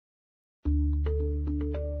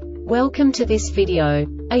Welcome to this video.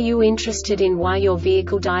 Are you interested in why your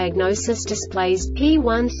vehicle diagnosis displays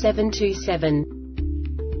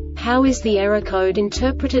P1727? How is the error code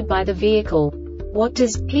interpreted by the vehicle? What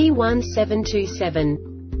does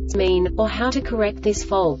P1727 mean, or how to correct this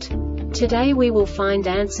fault? Today we will find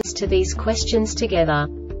answers to these questions together.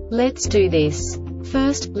 Let's do this.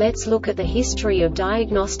 First, let's look at the history of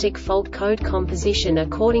diagnostic fault code composition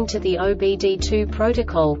according to the OBD2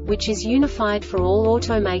 protocol, which is unified for all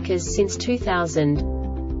automakers since 2000.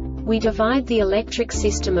 We divide the electric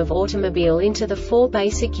system of automobile into the four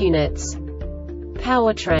basic units: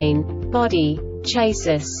 powertrain, body,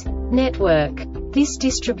 chassis, network. This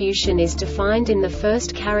distribution is defined in the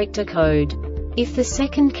first character code. If the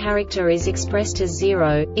second character is expressed as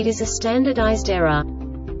 0, it is a standardized error.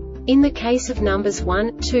 In the case of numbers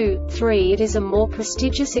 1, 2, 3, it is a more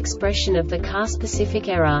prestigious expression of the car-specific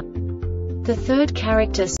error. The third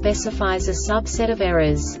character specifies a subset of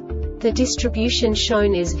errors. The distribution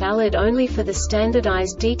shown is valid only for the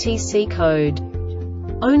standardized DTC code.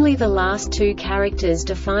 Only the last two characters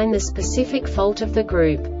define the specific fault of the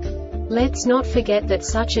group. Let's not forget that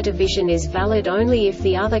such a division is valid only if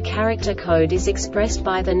the other character code is expressed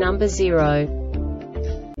by the number 0.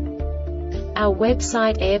 Our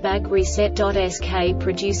website airbagreset.sk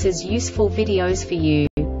produces useful videos for you.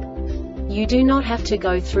 You do not have to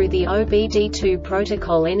go through the OBD2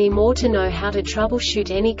 protocol anymore to know how to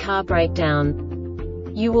troubleshoot any car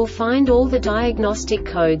breakdown. You will find all the diagnostic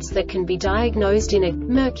codes that can be diagnosed in a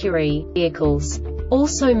Mercury vehicles.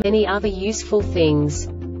 Also many other useful things.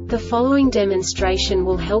 The following demonstration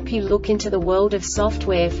will help you look into the world of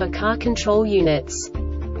software for car control units.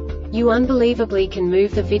 You unbelievably can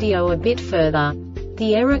move the video a bit further.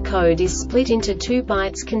 The error code is split into 2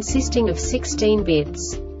 bytes consisting of 16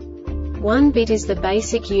 bits. 1 bit is the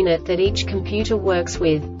basic unit that each computer works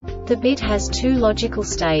with. The bit has 2 logical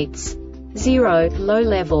states: 0, low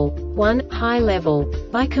level, 1, high level.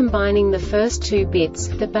 By combining the first 2 bits,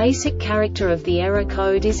 the basic character of the error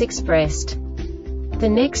code is expressed. The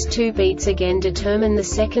next 2 beats again determine the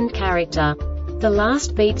second character. The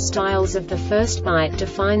last beat styles of the first byte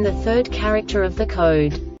define the third character of the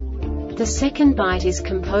code. The second byte is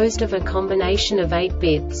composed of a combination of 8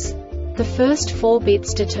 bits. The first 4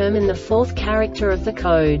 bits determine the fourth character of the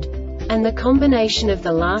code. And the combination of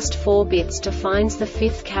the last 4 bits defines the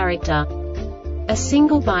fifth character. A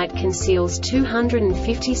single byte conceals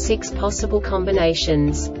 256 possible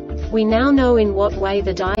combinations. We now know in what way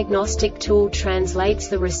the diagnostic tool translates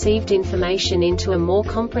the received information into a more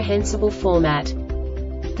comprehensible format.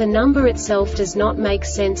 The number itself does not make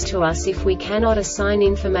sense to us if we cannot assign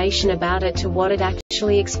information about it to what it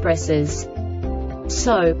actually expresses.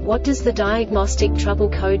 So, what does the Diagnostic Trouble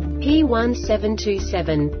Code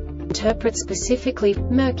P1727 interpret specifically for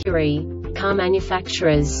Mercury car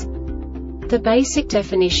manufacturers? The basic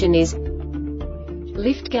definition is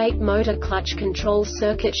Liftgate motor clutch control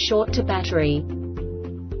circuit short to battery.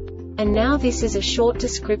 And now this is a short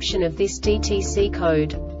description of this DTC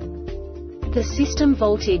code. The system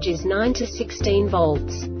voltage is 9 to 16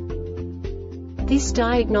 volts. This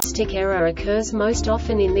diagnostic error occurs most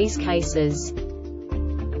often in these cases.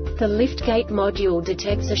 The liftgate module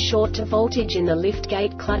detects a short to voltage in the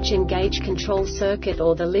liftgate clutch engage control circuit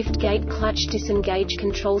or the liftgate clutch disengage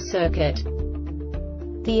control circuit.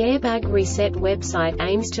 The Airbag Reset website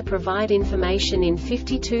aims to provide information in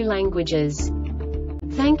 52 languages.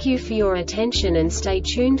 Thank you for your attention and stay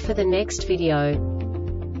tuned for the next video.